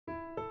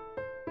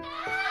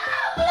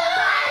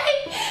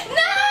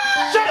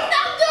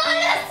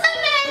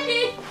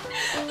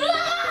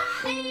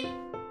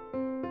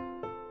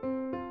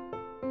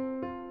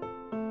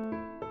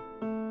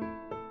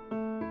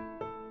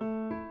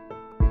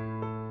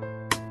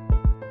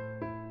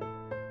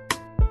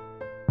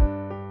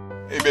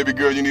Hey, baby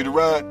girl, you need a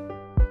ride?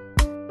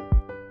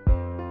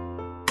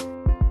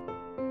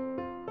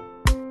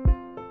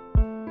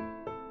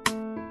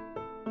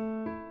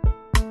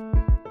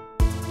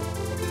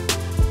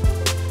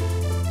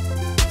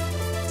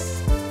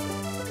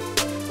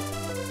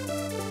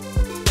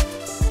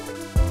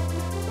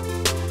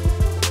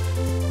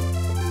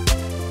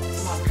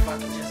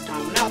 Motherfucker just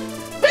don't know.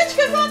 Bitch,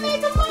 cause I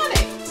need the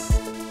money.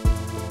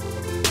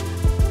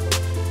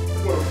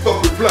 Wanna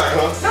fuck with Black,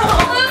 huh?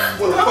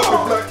 Wanna fuck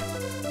with Black?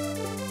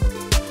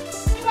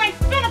 You ain't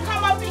finna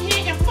come over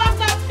here and fuck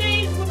up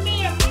things with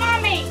me and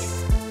mommy.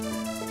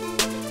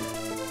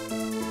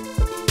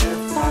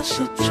 If I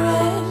should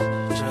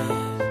drift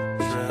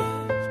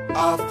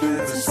off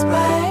into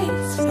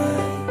space,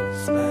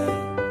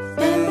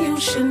 then you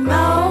should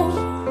know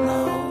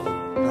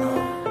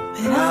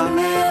that I'm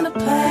in a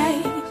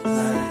place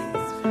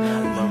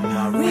where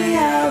my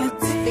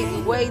reality.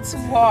 Thinking way too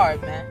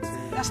hard, man.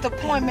 That's the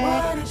point,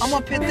 man. I'm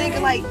up here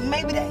thinking like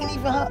maybe that ain't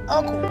even her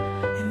uncle.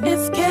 And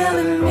it's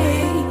killing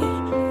me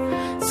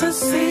to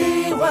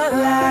see what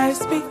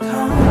life's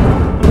become.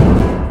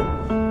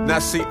 Now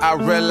see, I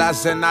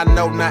realize and I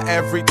know not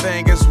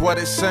everything is what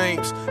it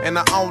seems. And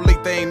the only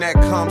thing that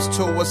comes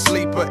to a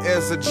sleeper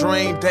is a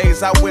dream.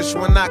 Days I wish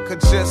when I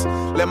could just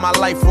live my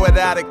life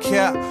without a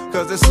care.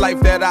 Cause this life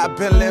that I've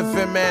been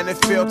living, man,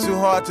 it feel too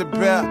hard to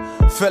bear.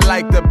 Feel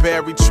like the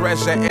buried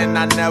treasure and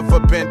I never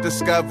been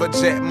discovered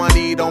yet.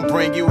 Money don't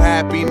bring you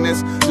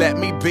happiness, let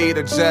me be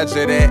the judge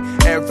of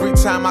that. Every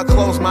time I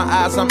close my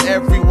eyes, I'm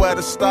everywhere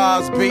the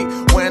stars be.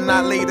 When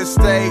I leave the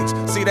stage,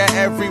 see that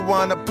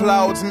everyone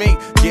applauds me.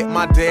 Get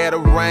my dad a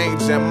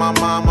Range and my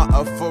mama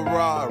a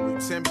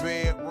Ferrari, 10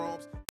 bed.